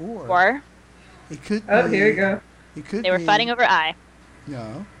it could Oh, be. here we go. It could They were be, fighting over I.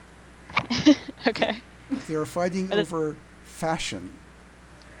 No, Okay. they were fighting But it's- over fashion.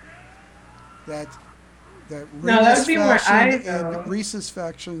 That No, that Reina's would be more faction I, though. and Risa's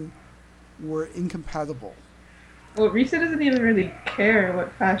faction were incompatible. Well, Risa doesn't even really care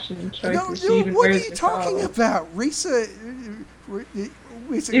what fashion choices No, she dude, even what are wears you talking herself. about? Risa.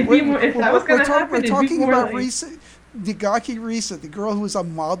 If that was gonna happen, we're it'd be talking more about like- Risa, Nagaki Risa, the girl who was a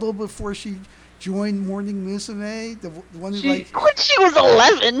model before she joined Morning Musume, the one who She- When she was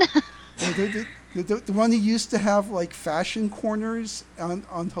 11. the one who used to have like fashion corners on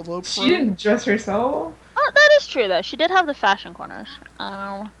Hello Pro. She didn't dress herself. Oh, that is true, though. She did have the fashion corners.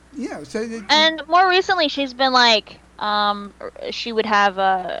 Yeah, so And more recently, she's been like, she would have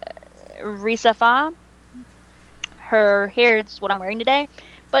Risa Fa. Her hair is what I'm wearing today.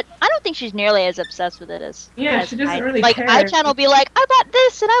 But I don't think she's nearly as obsessed with it as Yeah, as she doesn't I. really like care. iChannel will be like, I bought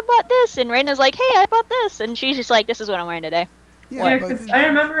this and I bought this, and Reina's like, hey, I bought this, and she's just like, this is what I'm wearing today. Yeah, but- because I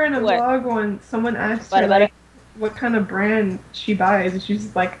remember in a What? vlog when someone asked What her about like what kind of brand she buys, and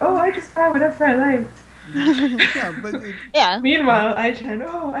she's like, "Oh, I just buy whatever I like." yeah, but Yeah. Meanwhile,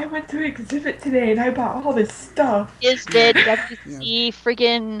 I went to exhibit today and I bought all this stuff. Is did WC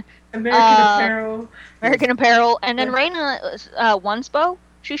freaking American Apparel. American Apparel, and then Yeah. Reina, Onespo.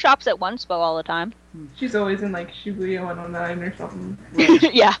 She shops at Onespo all the time. She's always in like Shibuya 109 or something.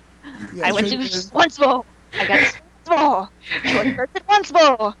 Yeah. yeah, I went so- to Onespo. I got Onespo. Short skirts at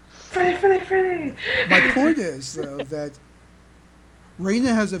Onespo. Freddy! My point is, though, that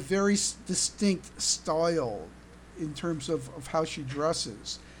Reina has a very distinct style in terms of how she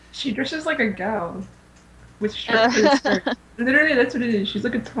dresses. She dresses like a gal with short skirts. Literally, that's what it is. She's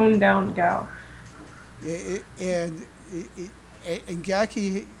like a toned down gal. And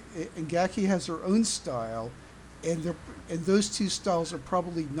Gaki has her own style, and those two styles are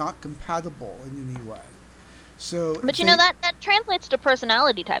probably not compatible in any way. So, But you know, that translates to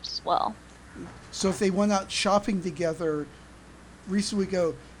personality types as well. So if they went out shopping together, Risa would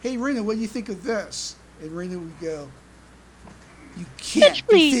go, "Hey, Reina, what do you think of this?" And Reina would go, "You can't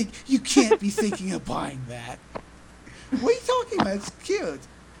you can't be thinking of buying that. What are you talking about? It's cute."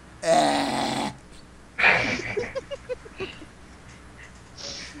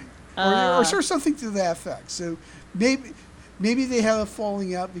 Or sort of something to that effect. So maybe they had a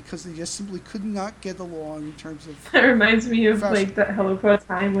falling out because they just simply could not get along in terms of. That reminds me of Fashion. like that Hello Pro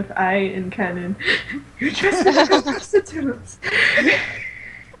time with I and Canon. You're dressed like a prostitute.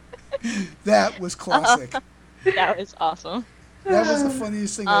 That was classic. That was awesome. That was the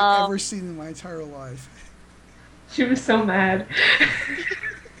funniest thing I've ever seen in my entire life. She was so mad.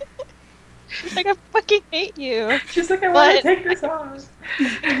 She's like, I fucking hate you. She's like, I want to But- take this off.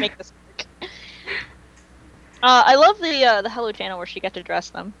 Make this work. I love the Hello channel where she got to dress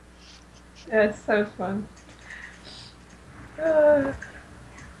them. Yes, that was fun.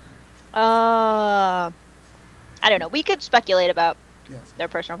 I don't know. We could speculate about Yes. their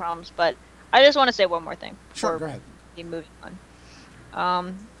personal problems, but I just want to say one more thing. Sure, before go ahead. we move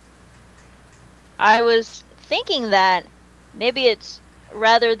on. I was thinking that maybe it's,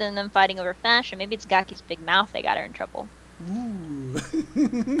 rather than them fighting over fashion, maybe it's Gaki's big mouth that got her in trouble. Ooh.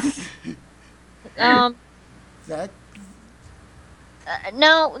 That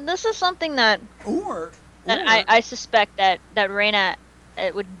No, this is something that or I suspect that Reina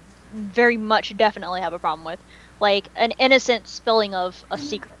would very much definitely have a problem with, like an innocent spilling of a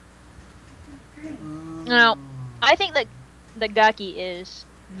secret. Now, I think that Gaki is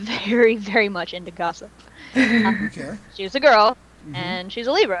very, very much into gossip. okay. She's a girl, Mhm. and she's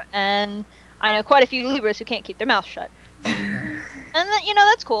a Libra, and I know quite a few Libras who can't keep their mouth shut. And that,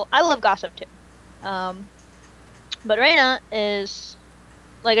 that's cool. I love gossip too. But Reina is,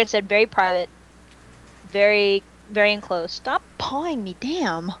 like I said, very private, very, very enclosed. Stop pawing me,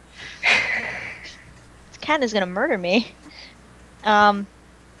 damn. This cat is gonna murder me.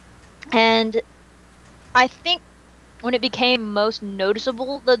 And I think when it became most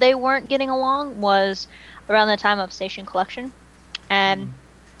noticeable that they weren't getting along was around the time of Station Collection. And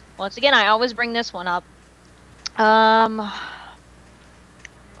once again, I always bring this one up.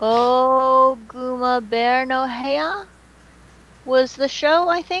 Oguma Bear no Heya was the show,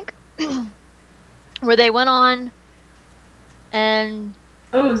 I think, where they went on and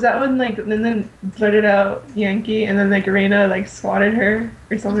Oh, is that when like and then blurted out Yankee and then like Reina like swatted her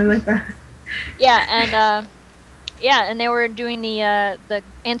or something like that? yeah, and they were doing the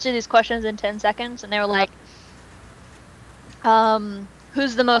answer these questions in 10 seconds, and they were like,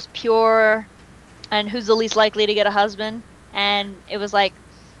 who's the most pure, and who's the least likely to get a husband? And it was like,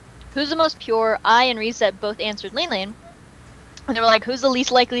 who's the most pure? I and Risa both answered Lin Lin. And they were like, who's the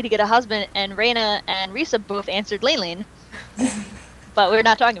least likely to get a husband? And Reina and Risa both answered Lin Lin. But we're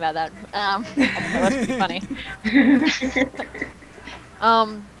not talking about that. That's pretty funny.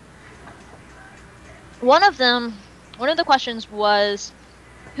 One of the questions was,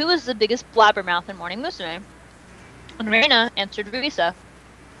 who is the biggest blabbermouth in Morning Musume? And Reina answered Risa.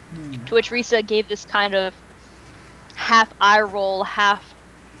 To which Risa gave this kind of half eye roll, half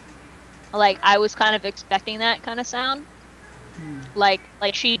like I was kind of expecting that kind of sound. Like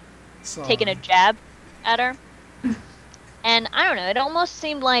she'd taken a jab at her. And I don't know, it almost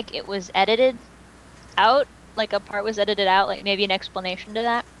seemed like it was edited out, like a part was edited out, like maybe an explanation to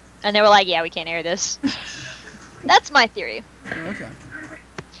that. And they were like, yeah, we can't air this. That's my theory. Okay.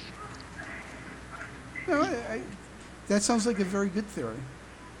 No, that sounds like a very good theory.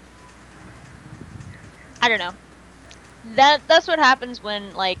 I don't know. That's what happens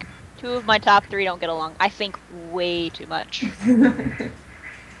when, like, 2 of my top 3 don't get along. I think way too much. And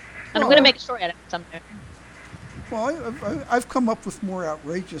I'm going to make a story out of it someday. Well, I've come up with more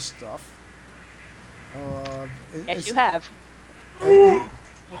outrageous stuff. Yes, you have. You're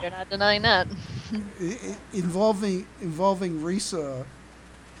not denying that. Involving Risa,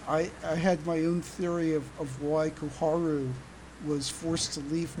 I had my own theory of why Koharu was forced to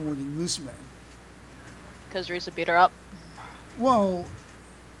leave Morning Musume. Because Risa beat her up. Well,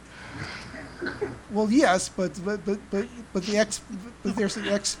 yes, but there's an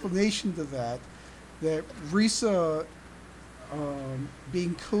explanation to that. That Risa,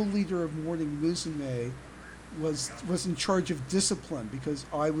 being co-leader of Morning Musume, was in charge of discipline because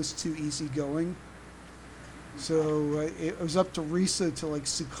I was too easygoing. So it was up to Risa to like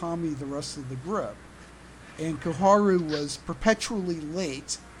Tsukami the rest of the group. And Koharu was perpetually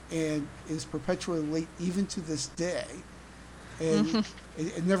late and is perpetually late even to this day, and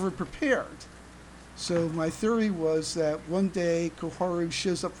never prepared. So my theory was that one day Koharu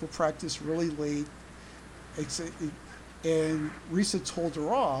shows up for practice really late, and Risa told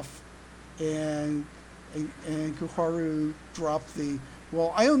her off, and Koharu dropped the,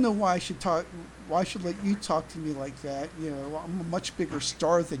 well, I don't know why I should talk. Why I should let you talk to me like that? You know, I'm a much bigger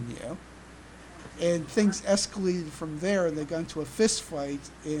star than you. And things escalated from there, and they got into a fist fight,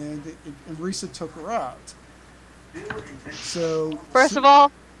 and Risa took her out. So first of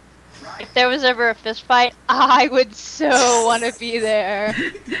all, if there was ever a fist fight, I would so want to be there.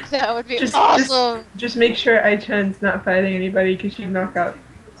 That would be awesome. Just make sure Ai-chan's not fighting anybody because she'd knock out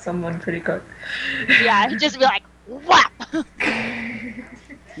someone pretty quick. Yeah, he'd just be like, whap!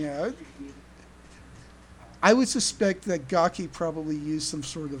 Yeah. I would suspect that Gaki probably used some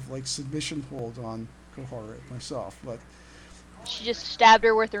sort of like submission hold on Koharu myself, but she just stabbed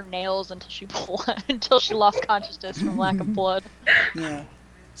her with her nails until she lost consciousness from lack of blood. Yeah.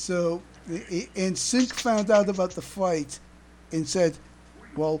 So, and Sink found out about the fight and said,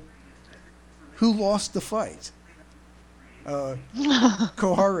 well, who lost the fight?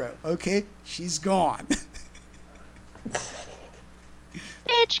 Koharu. Okay, she's gone.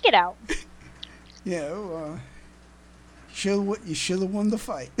 Bitch, get out. Yeah, you should have won the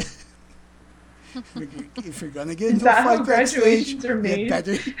fight. If you're gonna get into a fight backstage, you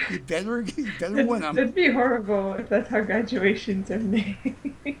better win them. That'd be horrible if that's how graduations are made.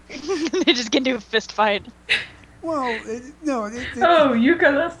 They just get into a fist fight. Well, no. Oh,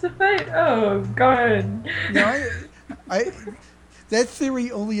 Yuka lost the fight. Oh, God. No, that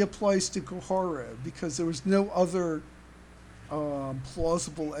theory only applies to Koharu because there was no other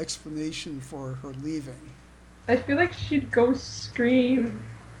plausible explanation for her leaving. I feel like she'd go scream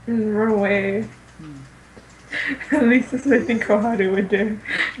and run away. At least that's what I think Koharu would do.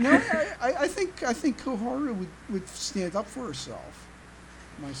 No, I think Koharu would stand up for herself,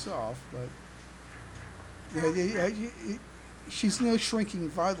 myself, but she's no shrinking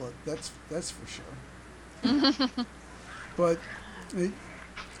violet. That's for sure. But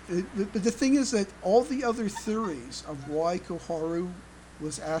the thing is that all the other theories of why Koharu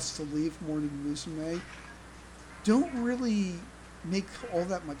was asked to leave Morning Musume don't really make all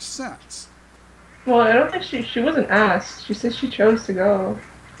that much sense. Well, I don't think she wasn't asked. She said she chose to go.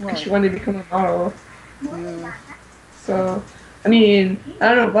 Well, she wanted to become a model. yeah. So, I mean,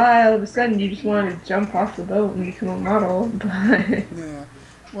 I don't know why all of a sudden you just want to jump off the boat and become a model, but Yeah.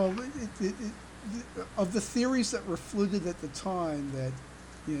 Well, of the theories that were floated at the time that,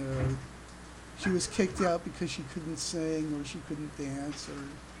 you know, she was kicked out because she couldn't sing or she couldn't dance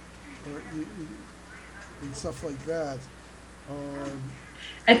or and stuff like that. Um,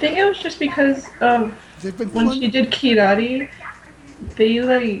 I think it was just because of there've been when she did Kirari, they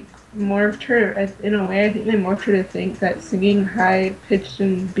like morphed her in a way. I think they morphed her to think that singing high pitched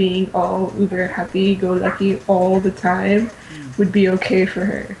and being all uber happy go lucky all the time would be okay for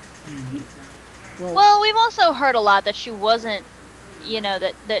her. Well, we've also heard a lot that she wasn't, you know,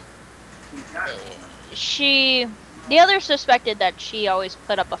 that she, the others suspected that she always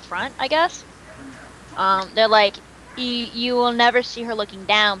put up a front, I guess. They're like, you will never see her looking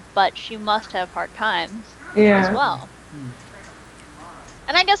down, but she must have hard times as well.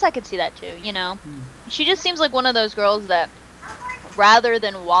 And I guess I could see that too, you know. She just seems like one of those girls that, rather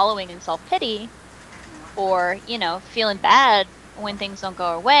than wallowing in self-pity or, you know, feeling bad when things don't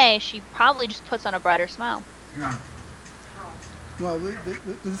go her way, she probably just puts on a brighter smile. Well,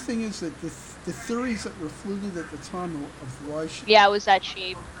 the thing is that the theories that were floated at the time of why she... Yeah, it was that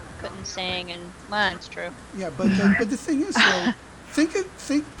she couldn't sing, and well, it's true. Yeah, but the thing is, though, think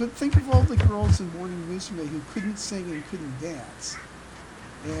of all the girls in Morning Musume who couldn't sing and couldn't dance.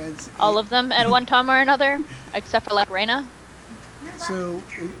 And all of them at one time or another, except for like Reina. So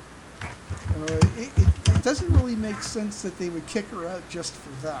it doesn't really make sense that they would kick her out just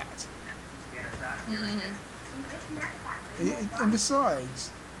for that. And besides,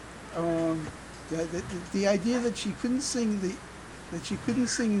 the idea that she couldn't sing and she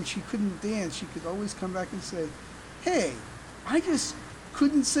couldn't dance, she could always come back and say, "Hey, I just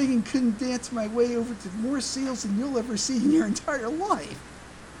couldn't sing and couldn't dance my way over to more sales than you'll ever see in your entire life."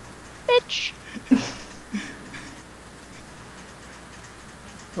 Bitch.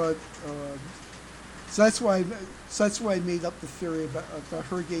 But so that's why I made up the theory about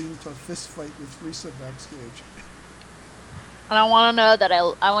her getting into a fist fight with Risa backstage. And I want to know that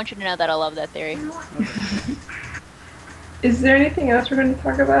I want you to know that I love that theory. Okay. Is there anything else we're going to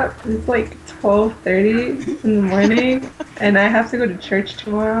talk about? It's like 12:30 in the morning, and I have to go to church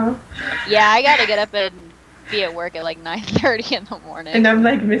tomorrow. Yeah, I gotta get up and be at work at like 9:30 in the morning. And I'm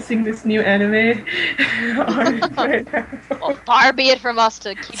like missing this new anime. Well, far be it from us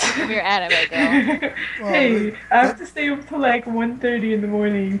to keep you from your anime, girl. Well, Hey, I have to stay up till like 1:30 in the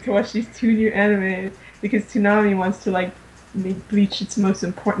morning to watch these two new animes because Toonami wants to like make Bleach its most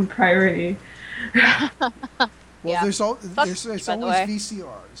important priority. Well, Yeah. there's always by the way.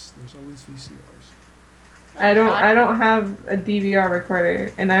 VCRs. There's always VCRs. I don't have a DVR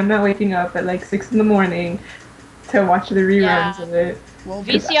recorder, and I'm not waking up at like 6 in the morning to watch the reruns Yeah. of it. Well,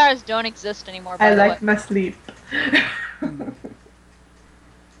 VCRs don't exist anymore, by I the like way. my sleep.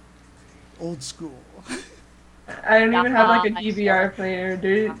 old school. I don't even have like a Nice. DVR player.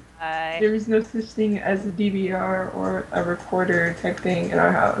 There is no such thing as a DVR or a recorder type thing in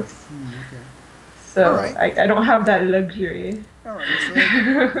our house. Okay. So Alright. I don't have that luxury. All right.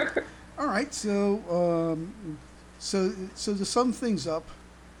 So, all right. So to sum things up,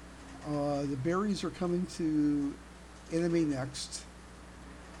 the berries are coming to Anime Next.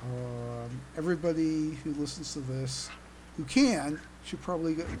 Everybody who listens to this, who can, should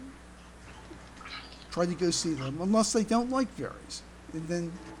probably try to go see them, unless they don't like berries, and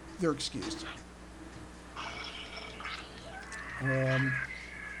then they're excused.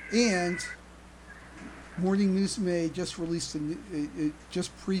 And Morning Musume just released it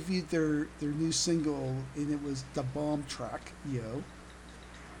just previewed their new single, and it was the bomb track, Yo.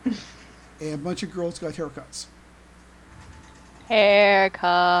 And a bunch of girls got haircuts.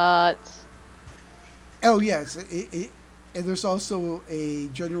 Haircuts. Oh yes, and there's also a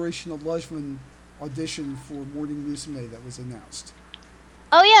Generation 11 audition for Morning Musume that was announced.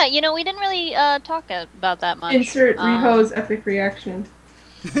 Oh yeah, you know, we didn't really talk about that much. Insert Riho's epic reaction.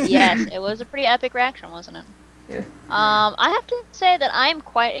 Yes, it was a pretty epic reaction, wasn't it? Yeah. I have to say that I'm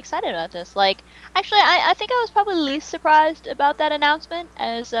quite excited about this. Like, actually, I think I was probably least surprised about that announcement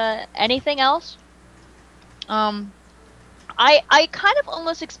as anything else. I kind of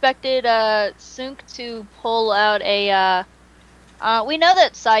almost expected Sunk to pull out a. We know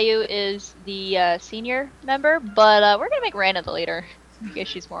that Sayu is the senior member, but we're gonna make Reina the leader because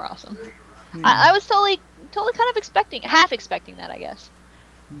she's more awesome. I was totally kind of half expecting that, I guess.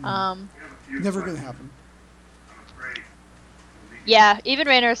 Never gonna happen. Yeah, even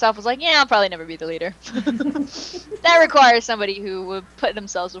Reina herself was like, yeah, I'll probably never be the leader. That requires somebody who would put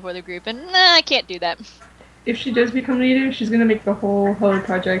themselves before the group, and nah, I can't do that. if she does become leader, she's gonna make the whole Hello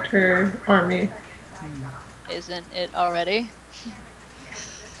Project her army. Isn't it already?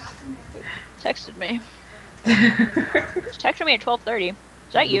 Texted me. She texted me at 12:30. Is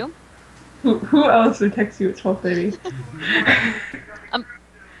that you? Who else would text you at 12:30?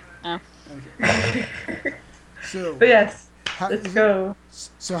 Okay. So, But yes, let's go.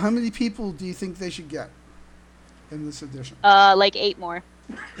 So, how many people do you think they should get in this edition? Like 8 more.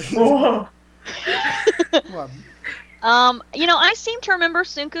 Whoa. Well, I seem to remember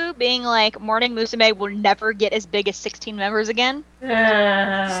Sunku being like, Morning Musume will never get as big as 16 members again.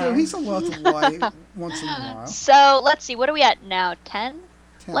 so he's allowed to lie once in a while. So let's see, what are we at now? 10?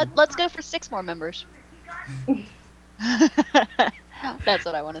 10. Let's go for 6 more members. That's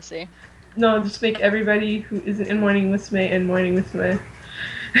what I want to see. No, just make everybody who isn't in Morning Musume and Morning Musume.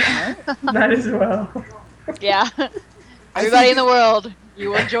 Alright. Might as well. Yeah. I Everybody think in the world, you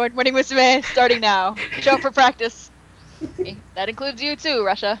will join Morning Musume starting now. Show up for practice. That includes you too,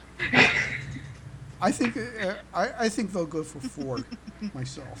 Russia. I think I think they'll go for 4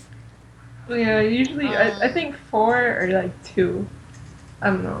 myself. Well, yeah, usually I think 4 or like 2. I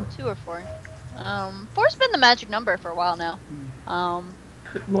don't know. 2 or 4. 4's been the magic number for a while now.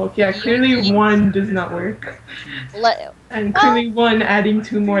 Well, yeah, clearly 1 does not work. And clearly 1 adding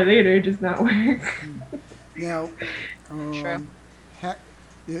 2 more later does not work. Now, True.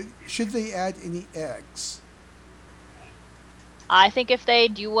 should they add any eggs? I think if they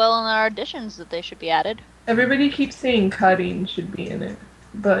do well in our auditions, that they should be added. Everybody keeps saying cutting should be in it,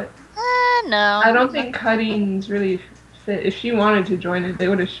 but No. I don't think cutting's really fit. If she wanted to join it, they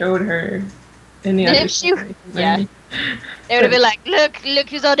would have showed her in the If she- audition. yeah. They would have been like, look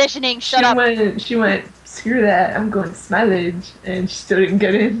who's auditioning, shut up. She went, screw that, I'm going Smilage, and she still didn't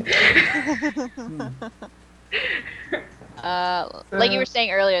get in. Like you were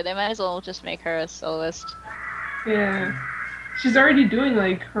saying earlier, they might as well just make her a soloist. Yeah. She's already doing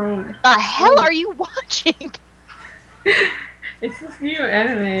like her own. The hell are you watching? It's this new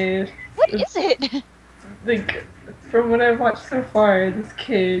anime. What is it? Like, from what I've watched so far, this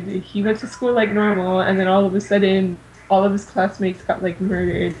kid, he went to school like normal, and then all of a sudden, all of his classmates got like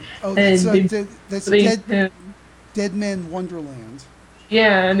murdered. Oh, and that's blamed him. Dead Man Wonderland.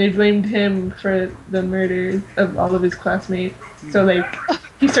 Yeah, and they blamed him for the murder of all of his classmates. So like,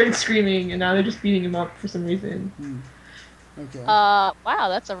 he started screaming, and now they're just beating him up for some reason. Okay. Wow,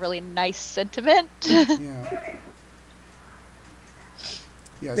 that's a really nice sentiment. Yeah.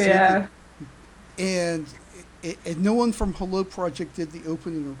 Yeah. So Yeah. And no one from Hello Project did the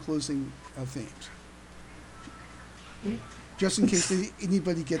opening or closing themes. Just in case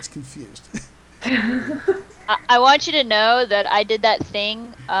anybody gets confused. I want you to know that I did that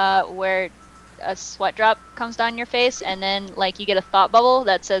thing where a sweat drop comes down your face, and then like you get a thought bubble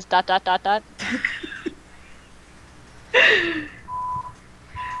that says ... I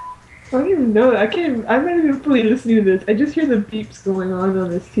don't even know. I can't. I'm not even fully listening to this. I just hear the beeps going on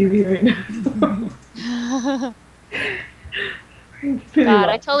this TV right now. God,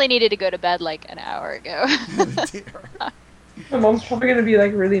 I totally needed to go to bed like an hour ago. My mom's probably gonna be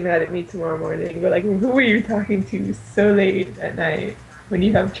like really mad at me tomorrow morning. But like, who were you talking to so late at night when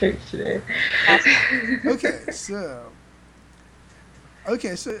you have church today?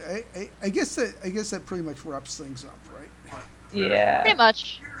 Okay, so I guess that pretty much wraps things up, right? Yeah. Pretty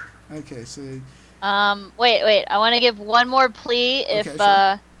much. Okay, so Wait. I want to give one more plea. If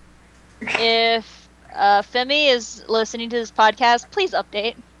Femi is listening to this podcast, please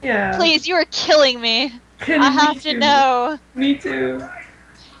update. Yeah. Please, you are killing me. I have to know. Me too.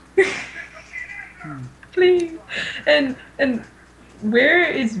 Please. And where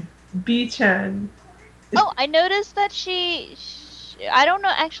is B-chan? Oh, I noticed that she I don't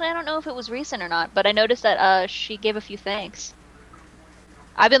know. Actually, I don't know if it was recent or not, but I noticed that she gave a few thanks.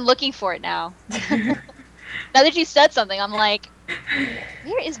 I've been looking for it now. Now that you said something, I'm like,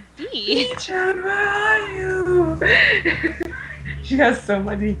 where is B? B-chan, where are you? She has so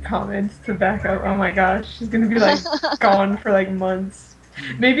many comments to back up. Oh my gosh, she's gonna be like gone for like months.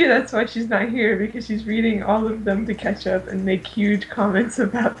 Maybe that's why she's not here, because she's reading all of them to catch up and make huge comments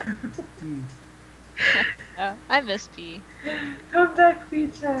about them. Oh, I miss B. Come back,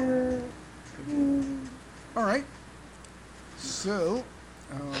 B-chan. all right. So,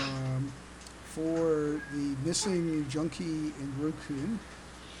 for the missing Junkie and Roku,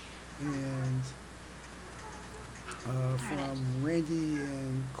 and from Randy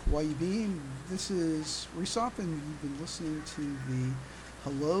and Kawaii Beam, this is Resop, and you've been listening to the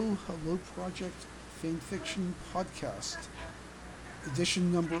Hello Project Fanfiction Podcast,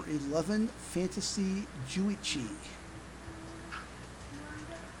 edition number 11, Fantasy Juichi.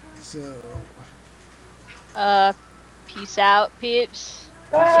 So, Peace out, peeps.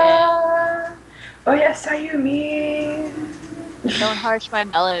 Ah, oh yes, Sayumi. Don't harsh my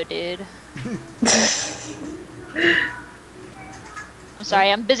mellow, dude. I'm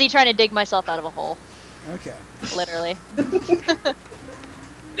sorry, I'm busy trying to dig myself out of a hole. Okay. Literally.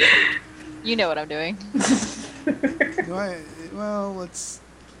 You know what I'm doing. Well, let's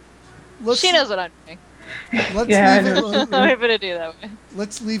She knows what I'm doing. let's Yeah, I leave know. it. I'm gonna do that way.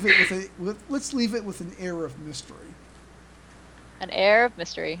 Let's leave it let's leave it with an air of mystery. An air of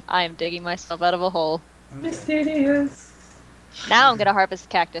mystery. I am digging myself out of a hole. Okay. Mysterious. Now I'm gonna harvest the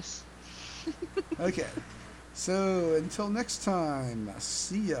cactus. Okay. So until next time,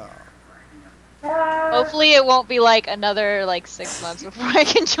 see ya. Ah, Hopefully it won't be like another 6 months before I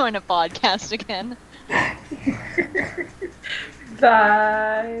can join a podcast again.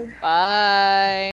 Bye. Bye.